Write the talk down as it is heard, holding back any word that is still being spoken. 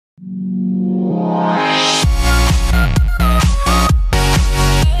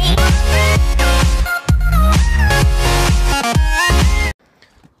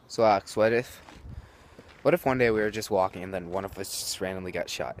sucks. What if one day we were just walking and then one of us just randomly got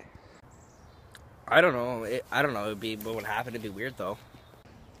shot? I don't know. I don't know. What would happen? It'd be weird though.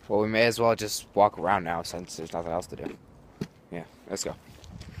 Well, we may as well just walk around now since there's nothing else to do. Yeah, let's go.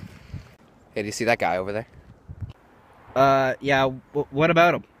 Hey, do you see that guy over there? Yeah. What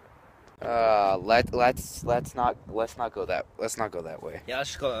about him? Let's not go that way. Yeah, let's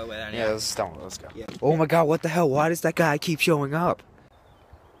just go that way then. Yeah, let's go. Yeah. Oh my God, what the hell? Why does that guy keep showing up?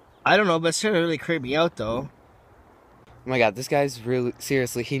 I don't know, but it's gonna really creep me out though. Oh my God, this guy's really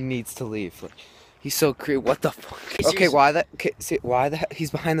seriously. He needs to leave. Like, he's so creepy. What the fuck? Okay, why the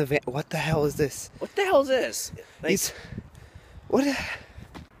he's behind the van? What the hell is this? What the hell is this? Like, what?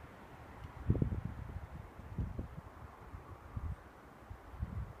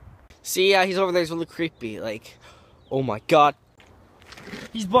 See, yeah, he's over there. He's really creepy. Like, oh my God,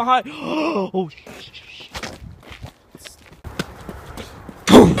 he's behind. Oh.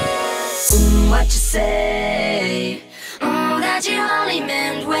 What you say? That you only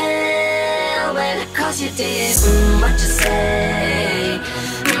meant well, cause you did. What you say?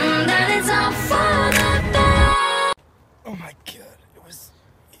 That it's all for the best. Oh my God, it was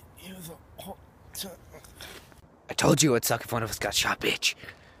a whole time. I told you it'd suck if one of us got shot, bitch.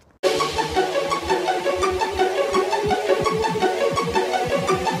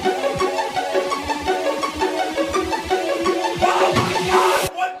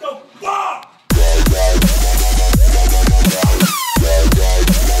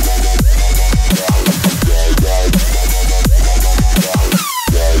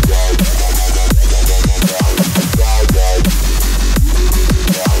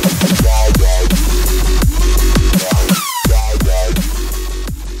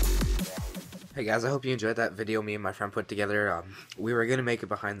 Hey guys, I hope you enjoyed that video me and my friend put together. We were gonna make it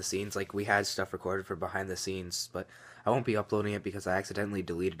behind the scenes, like we had stuff recorded for behind the scenes, but I won't be uploading it because I accidentally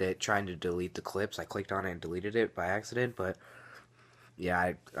deleted it, trying to delete the clips. I clicked on it and deleted it by accident, but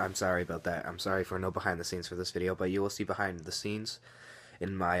yeah, I'm sorry about that. I'm sorry for no behind the scenes for this video, but you will see behind the scenes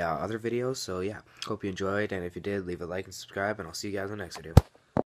in my other videos, so yeah, hope you enjoyed, and if you did, leave a like and subscribe, and I'll see you guys in the next video.